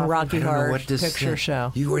 spill my in coffee. Rocky I don't know Horror what to Picture say.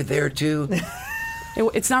 Show. You were there too.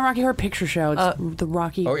 It's not Rocky Horror Picture Show. It's the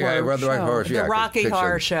Rocky Oh, yeah, Horror I read the Show. Rocky Horror Show. The Yeah, I could Rocky picture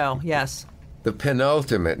Horror it. Show. Yes. The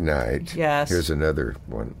penultimate night. Yes. Here's another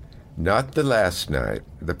one. Not the last night,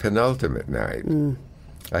 the penultimate night.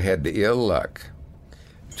 I had the ill luck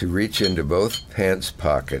to reach into both pants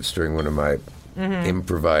pockets during one of my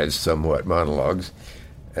improvised somewhat monologues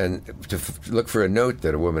and to look for a note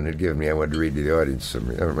that a woman had given me. I wanted to read to the audience. I don't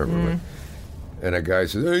remember what. And a guy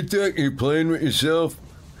says, "Hey, Dick, you playing with yourself?"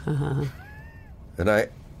 And I,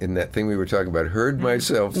 in that thing we were talking about, heard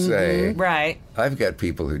myself say, Right. I've got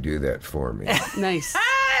people who do that for me. Nice.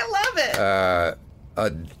 I love it.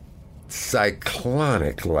 A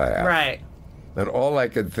cyclonic laugh. Right. And all I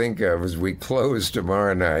could think of was we close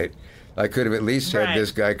tomorrow night. I could have at least had Right.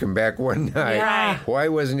 this guy come back one night. Right. Why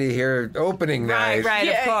wasn't he here opening night? Right,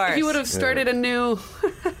 of course. He would have started a new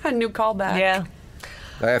callback. Yeah.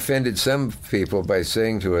 I offended some people by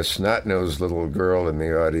saying to a snot-nosed little girl in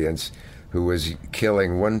the audience who was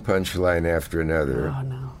killing one punchline after another. Oh,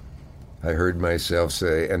 no. I heard myself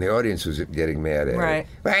say, and the audience was getting mad at Right.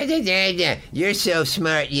 it. You're so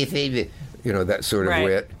smart, you think it. You know, that sort of Right.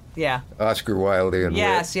 wit. Yeah. Oscar Wildean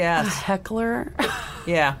Yes, wit. yes. Heckler.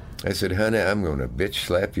 Yeah. I said, honey, I'm going to bitch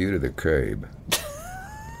slap you to the curb.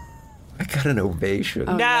 I got an ovation.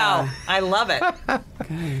 No, yeah. I love it.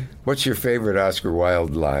 What's your favorite Oscar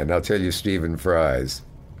Wilde line? I'll tell you Stephen Fry's,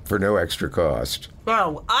 for no extra cost.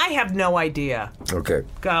 Oh, I have no idea. Okay.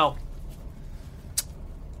 Go.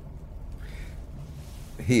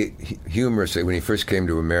 He humorously, when he first came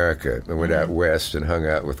to America and went out west and hung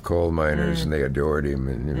out with coal miners, and they adored him,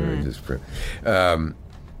 and he just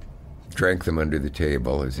drank them under the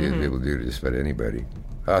table, as he was able to do to just about anybody.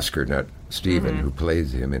 Oscar, not Stephen, who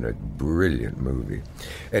plays him in a brilliant movie.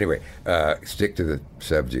 Anyway, stick to the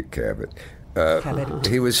subject, Cabot.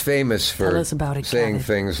 He was famous for Tell us about it, saying Cabot.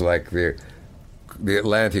 things like the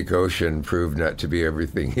Atlantic Ocean proved not to be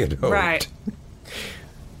everything he had hoped. Right.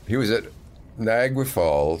 He was at Niagara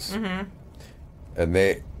Falls, and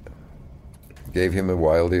they gave him a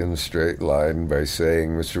Wildean straight line by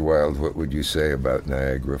saying, "Mr. Wilde, what would you say about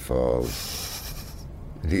Niagara Falls?"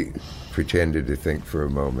 And he pretended to think for a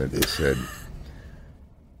moment. He said,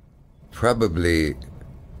 "Probably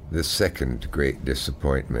the second great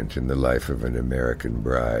disappointment in the life of an American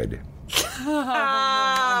bride."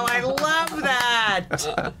 Oh, I love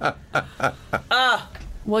that.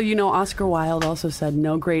 Well, you know, Oscar Wilde also said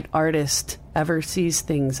no great artist ever sees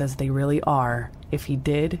things as they really are. If he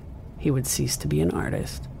did, he would cease to be an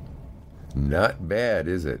artist. Not bad,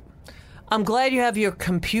 is it? I'm glad you have your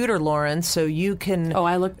computer, Lauren, so you can Oh,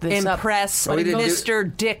 I looked this up. impress Oh, you didn't do-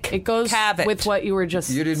 Mr. Dick It goes Cavett. with what you were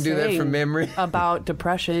just You didn't do that saying from memory? about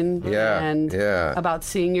depression Yeah, and yeah. about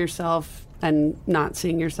seeing yourself and not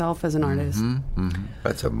seeing yourself as an artist.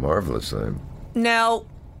 That's a marvelous line. Now,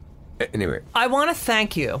 Anyway, I want to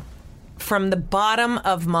thank you from the bottom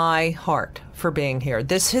of my heart for being here.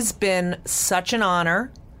 This has been such an honor.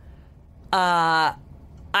 I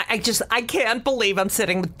can't believe I'm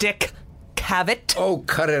sitting with Dick Cavett. oh,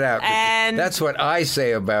 cut it out. And- that's what I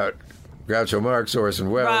say about Groucho Marx, Orson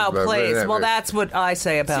Welles. Oh, but please. whatever. Well, that's what I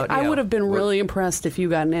say about you. I would have been really impressed if you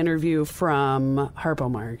got an interview from Harpo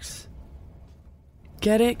Marx.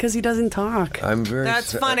 Get it? Because he doesn't talk. I'm very.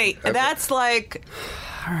 That's funny. That's like,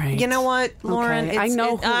 All right. you know what, Lauren? Okay. I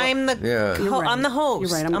know who- I'm the Yeah. You're right. I'm the host.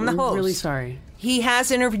 You're right. I'm the host. really sorry. He has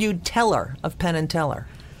interviewed Teller of Penn and Teller.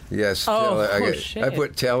 Yes, Oh, Teller. shit. I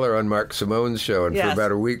put Teller on Mark Simone's show, and for Yes.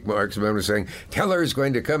 about a week, Mark Simone was saying, Teller is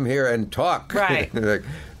going to come here and talk. Right. Like,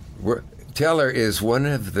 Teller is one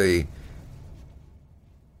of the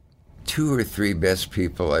 2 or 3 best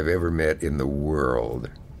people I've ever met in the world.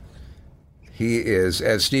 He is,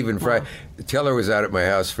 as Stephen Fry, Teller was out at my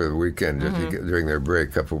house for the weekend during their break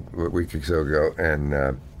a couple weeks or so ago, and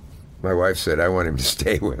my wife said, I want him to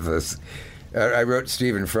stay with us. I wrote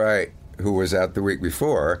Stephen Fry, who was out the week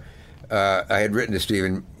before. I had written to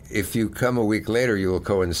Stephen, if you come a week later, you will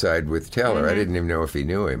coincide with Teller. I didn't even know if he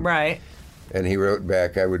knew him. Right. And he wrote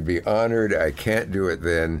back, I would be honored. I can't do it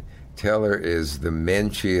then. Teller is the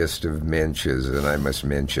menchiest of menches, and I must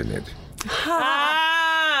mention it.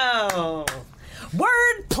 Oh.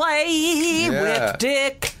 Wordplay Yeah. with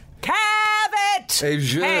Dick Cavett. A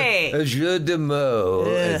jeu de mots,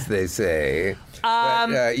 as they say.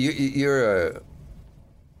 But, you're a...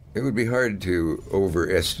 It would be hard to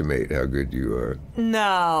overestimate how good you are.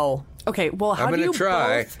 No. Okay, well, how I'm do gonna you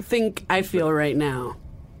try. both think I feel right now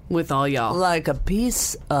with all y'all? Like a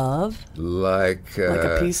piece of... Like Like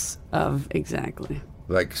a piece of, exactly.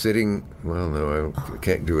 like sitting. Well, no, I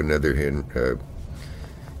can't do another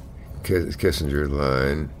Kissinger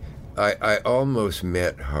line. I almost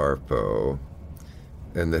met Harpo,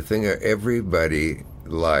 and the thing, everybody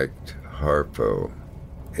liked Harpo.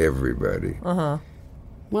 Everybody.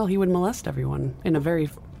 Well, he would molest everyone in a very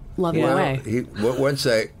loving way. Once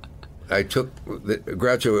I took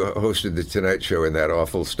Groucho hosted the Tonight Show in that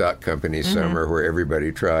awful stock company summer where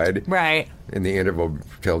everybody tried. Right. In the interval,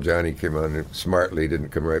 till Johnny came on and smartly didn't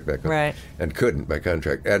come right back on. Right. And couldn't by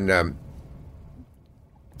contract. And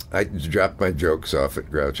I dropped my jokes off at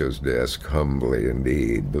Groucho's desk, humbly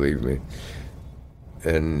indeed, believe me.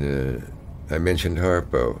 And I mentioned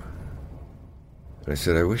Harpo. I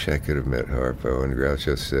said, I wish I could have met Harpo. And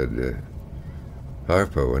Groucho said,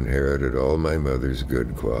 Harpo inherited all my mother's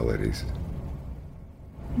good qualities.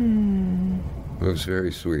 It was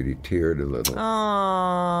very sweet. He teared a little.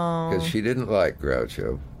 Because she didn't like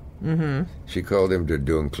Groucho. She called him Der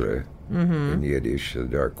Dunkle in Yiddish, the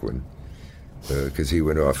dark one. Because he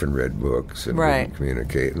went off and read books and didn't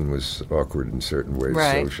communicate and was awkward in certain ways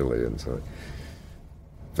socially and so on.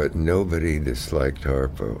 But nobody disliked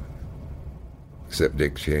Harpo except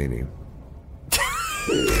Dick Cheney.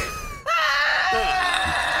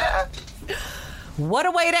 What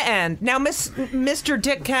a way to end. Now, Mr.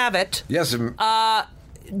 Dick Cavett. Yes.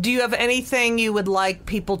 Do you have anything you would like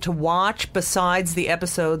people to watch besides the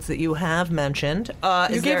episodes that you have mentioned?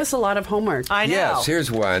 You gave us a lot of homework. I know. Yes,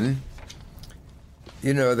 here's one.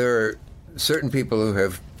 You know, there are certain people who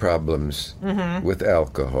have problems with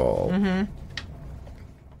alcohol.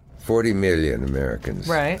 40 million Americans.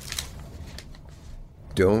 Right.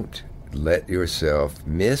 Don't let yourself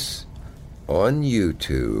miss on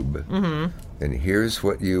YouTube. And here's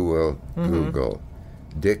what you will Google.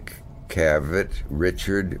 Dick Cavett,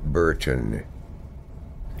 Richard Burton.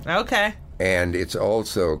 Okay. And it's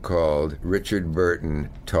also called Richard Burton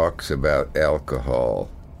Talks About Alcohol.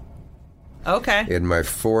 Okay. In my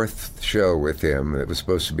fourth show with him, it was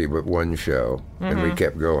supposed to be but one show, and we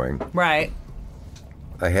kept going. Right.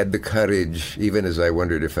 I had the courage, even as I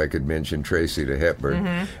wondered if I could mention Tracy to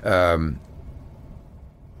Hepburn. I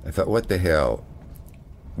thought, what the hell?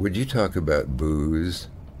 Would you talk about booze?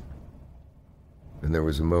 And there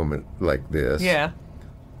was a moment like this. Yeah.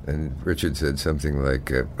 And Richard said something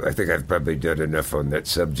like, I think I've probably done enough on that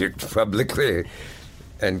subject publicly.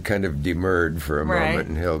 And kind of demurred for a moment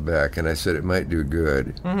and held back. And I said, it might do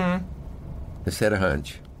good. I just had a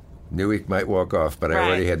hunch. Knew he might walk off, but I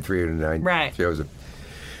already had 309 shows.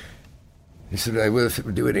 He said, I will. If it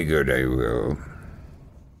would do any good, I will.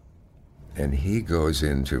 And he goes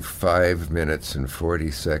into 5 minutes and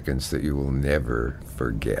 40 seconds that you will never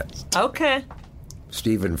forget. Okay.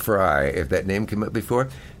 Stephen Fry, if that name came up before,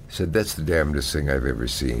 said, that's the damnedest thing I've ever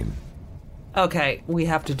seen. Okay, we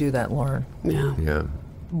have to do that, Lauren. Yeah.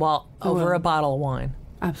 Well, over a bottle of wine.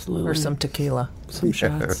 Absolutely. Or some tequila. Some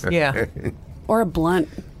shots. Yeah. Or a blunt.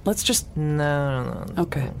 Let's just... No.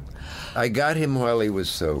 Okay. I got him while he was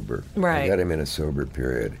sober. Right. I got him in a sober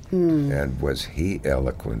period. And was he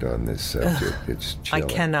eloquent on this subject? It's chilling. I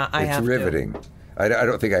cannot. I it's have riveting. I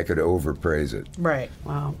don't think I could overpraise it. Right.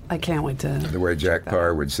 Wow. I can't wait to... The way Jack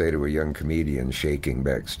Parr would say to a young comedian shaking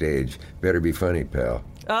backstage, better be funny, pal.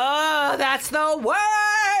 Oh, that's the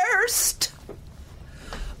worst.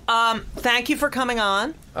 Thank you for coming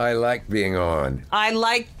on. I like being on. I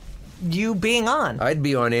like you being on. I'd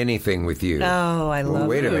be on anything with you. Oh, I love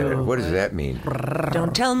Wait a you. minute. What does that mean?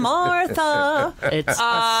 Don't tell Martha. It's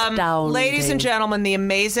astounding. Ladies and gentlemen, the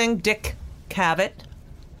amazing Dick Cavett.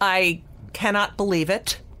 I cannot believe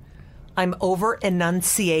it. I'm over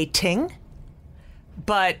enunciating,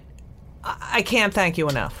 but I can't thank you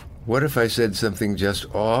enough. What if I said something just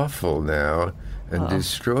awful now and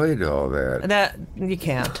destroyed all that? That you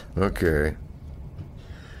can't. Okay.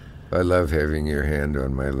 I love having your hand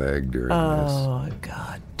on my leg during this. Oh,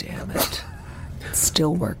 God damn it. It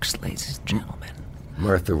still works, ladies and gentlemen.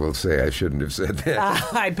 Martha will say I shouldn't have said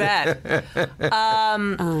that. I bet.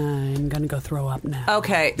 I'm going to go throw up now.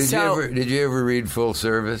 Okay, Did you ever read Full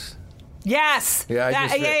Service? Yes. Yeah,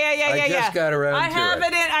 I just got around to it.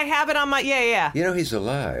 I have it on my... Yeah. You know, he's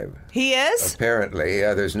alive. He is? Apparently.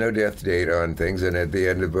 Yeah, there's no death date on things, and at the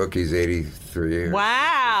end of the book, he's 83.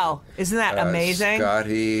 Wow. Isn't that amazing?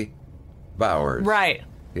 Scotty Bowers. Right.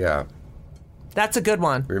 Yeah. That's a good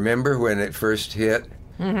one. Remember when it first hit?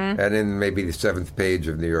 And in maybe the 7th page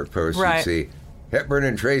of New York Post, you'd see Hepburn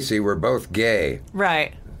and Tracy were both gay.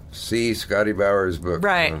 Right. See Scotty Bowers' book.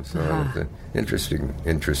 Right. It's an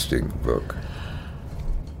interesting book.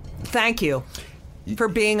 Thank you for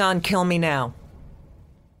being on Kill Me Now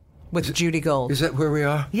with Judy Gold. Is that where we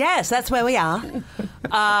are? Yes, that's where we are.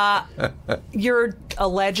 You're a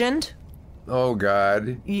legend. Oh,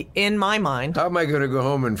 God. In my mind. How am I going to go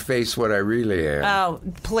home and face what I really am? Oh,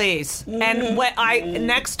 please. And when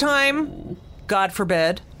next time, God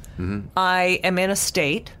forbid, I am in a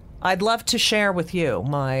state, I'd love to share with you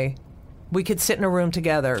my We could sit in a room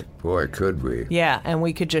together. Boy, could we? Yeah, and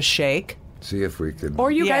we could just shake. See if we could. Or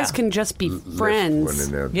you Yeah. guys can just be lift friends.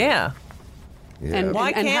 one another. Yeah. Yeah.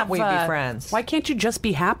 Why can't have, we be friends? Why can't you just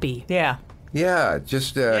be happy? Yeah. Yeah,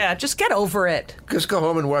 just Yeah, just get over it. just go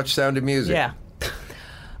home and watch Sound of Music. Yeah.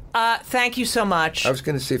 Thank you so much. I was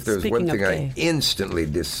going to see if there was Speaking one of thing I gay. instantly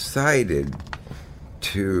decided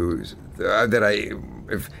to that I,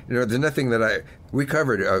 if you know, there's nothing that I. We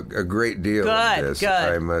covered a great deal of Good, this, good.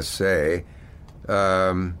 I must say.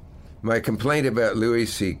 My complaint about Louis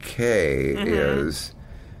C.K. Mm-hmm. is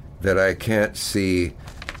that I can't see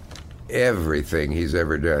everything he's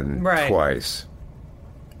ever done Right. twice.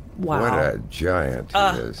 Wow. What a giant he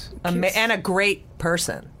is. And a great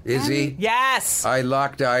person. Is he? Yes. I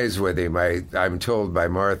locked eyes with him. I'm told by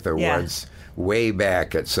Martha Yeah. once, way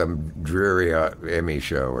back at some dreary Emmy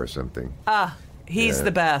show or something. He's Yeah.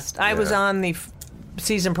 the best. I was Yeah. on the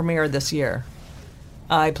season premiere this year.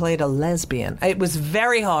 I played a lesbian. It was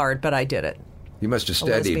very hard, but I did it. You must have A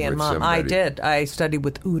studied lesbian with mom. somebody. I did. I studied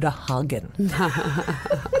with Uta Hagen.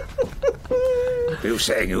 You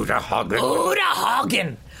sang Uta Hagen. Uta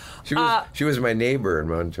Hagen. She was my neighbor in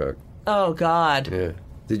Montauk. Oh God. Yeah.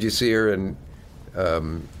 Did you see her in?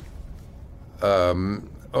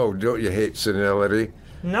 Oh, don't you hate senility?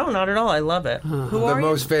 No, not at all. I love it. Who The are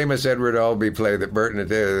most famous Edward Albee play that Burton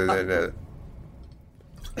did.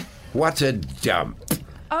 What a dump!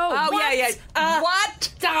 Oh what? yeah.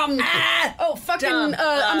 What? Dumb. Oh, fucking. Dumb.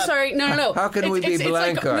 I'm sorry. No. How can we be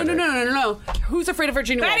blank like, on it? No. Who's Afraid of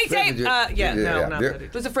Virginia Betty Woolf? Tate. Yeah. No. Not Yeah. Betty.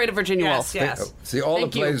 Who's Afraid of Virginia Yes. Woolf? Yes. See, all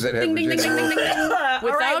Thank the you. plays that have Ding, ding, ding, Virginia ding, ding, ding, ding. All right.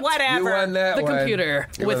 Without Whatever. You won that the one. computer.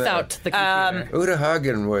 You won that Without the computer. Uta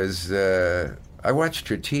Hagen was. I watched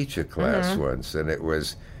her teach a class Mm-hmm. once, and it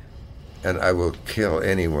was. And I will kill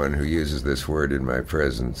anyone who uses this word in my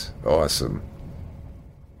presence. Awesome.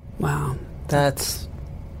 Wow. That's.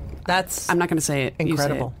 I'm not going to say it. You say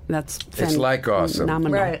Incredible. it. That's It's like awesome.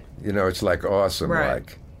 phenomenal. Right. You know, it's like awesome. Right.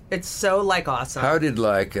 Like, It's so like awesome. how did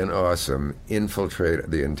like and awesome infiltrate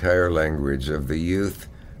the entire language of the youth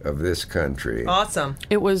of this country? Awesome.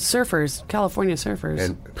 It was surfers, California surfers.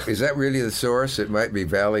 And is that really the source? It might be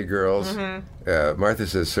Valley Girls. Mm-hmm. Martha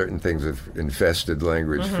says certain things have infested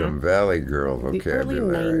language from Valley Girl the early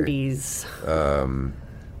vocabulary. 90s.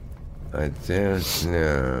 I don't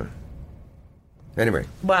know. Anyway,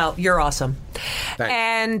 Well, you're awesome. thanks.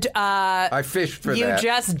 And I fished for you that.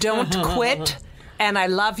 just don't quit. And I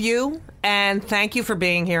love you. And thank you for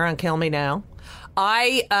being here on Kill Me Now.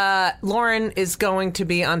 Lauren is going to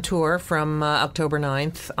be on tour from October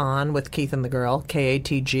 9th on with Keith and the Girl,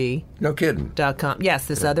 KATG.com. No kidding. Yes,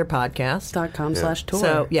 this other podcast. .com/tour.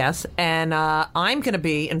 So, yes. And I'm going to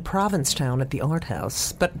be in Provincetown at the Art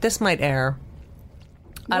House. But this might air.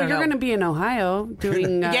 I Well, don't you're know. going to be in Ohio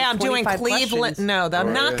doing Yeah, I'm doing 25 Cleveland. questions. No, I'm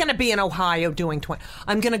Oh, not yeah. going to be in Ohio doing 20.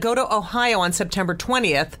 I'm going to go to Ohio on September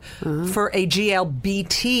 20th for a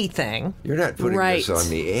GLBT thing. You're not putting Right. this on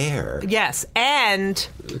the air. Yes, and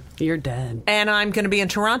You're dead. I'm going to be in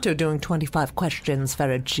Toronto doing 25 questions for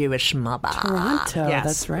a Jewish mother. Toronto, Yes,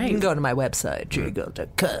 that's right. You can go to my website, jigo.com.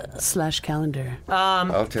 /calendar.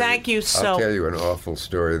 I'll tell Thank you so- I'll tell you an awful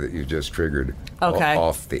story that you just triggered Okay.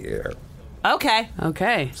 off the air. Okay.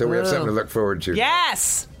 Okay. So we have something to look forward to.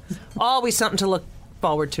 Yes. Always something to look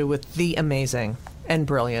forward to with the amazing and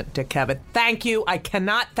brilliant Dick Cavett. Thank you. I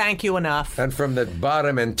cannot thank you enough. And from the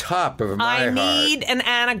bottom and top of my I heart. need an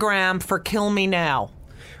anagram for Kill Me Now.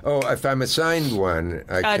 Oh, if I'm assigned one,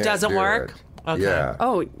 I can't doesn't do work? it. Okay. Yeah.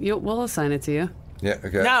 Oh, we'll assign it to you. Yeah.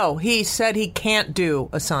 Okay. No, he said he can't do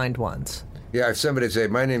assigned ones. Yeah. If somebody say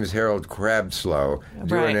my name is Harold Crabslow,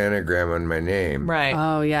 do Right. an anagram on my name. Right.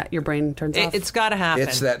 Oh, yeah. Your brain turns off. It's got to happen.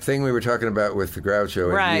 It's that thing we were talking about with the Groucho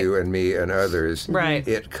and Right. you and me and others. Right.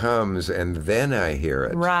 It comes and then I hear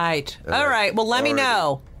it. Right. And All I've right. Well, let me already-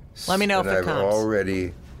 know. Let me know if and it I've comes.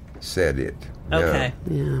 already said it. No. Okay.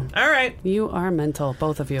 Yeah. All right. You are mental,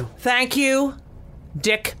 both of you. Thank you,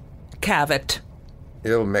 Dick Cavett.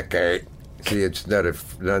 Il Mickey. See, it's not a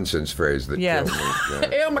nonsense phrase that Yes. kills me.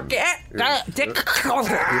 Dick.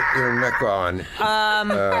 Il Mecon.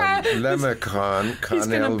 Lemecon. He's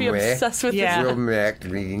going to be obsessed with Yeah. Il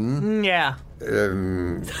Maclean. Yeah.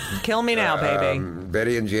 Kill me now, baby.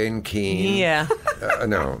 Betty and Jane Keene. Yeah.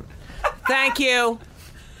 No. Thank you.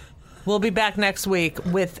 We'll be back next week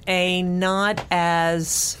with a not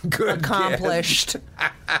as Good accomplished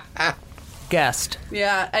guest.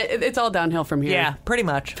 Yeah, it's all downhill from here. Yeah, pretty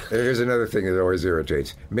much. Here's another thing that always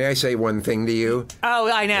irritates. May I say one thing to you?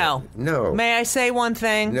 Oh, I know. No. May I say one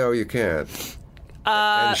thing? No, you can't.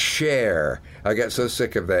 And share. I got so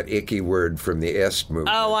sick of that icky word from the Est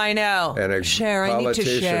movement. Oh, I know. And a share. I need to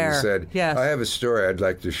politician share. said, Yes. I have a story I'd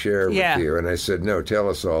like to share with you. And I said, no, tell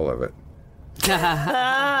us all of it.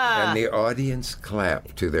 And the audience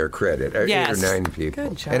clapped to their credit. 8 or 9 people.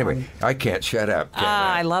 Good job. Anyway, I can't shut up. Can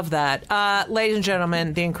I? I love that. Ladies and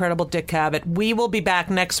gentlemen, the incredible Dick Cavett. We will be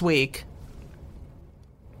back next week.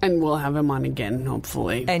 And we'll have him on again,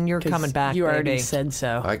 hopefully. And you're 'cause coming back, You already baby. said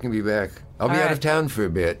so. I can be back. I'll be All out right. of town for a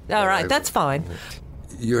bit. All right, that's fine.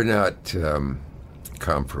 You're not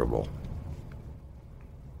comparable.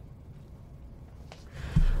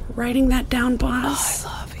 Writing that down, boss. I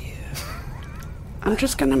love you. I'm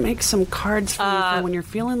just going to make some cards for you for when you're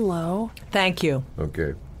feeling low. Thank you.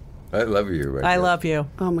 Okay. I love you. I love you.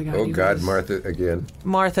 Oh, my God. Oh, you God, guys. Martha, again.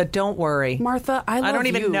 Martha, don't worry. Martha, I love I don't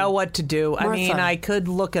even you. know what to do. I mean, Martha. I could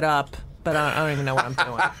look it up, but I don't even know what I'm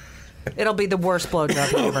doing. It'll be the worst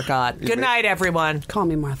blowjob you ever got. Good night, everyone. Call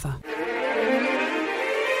me Martha.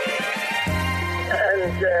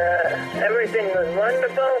 And everything was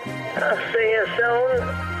wonderful. I'll see you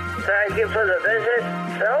soon. Thank you for the visit.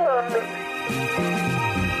 So long.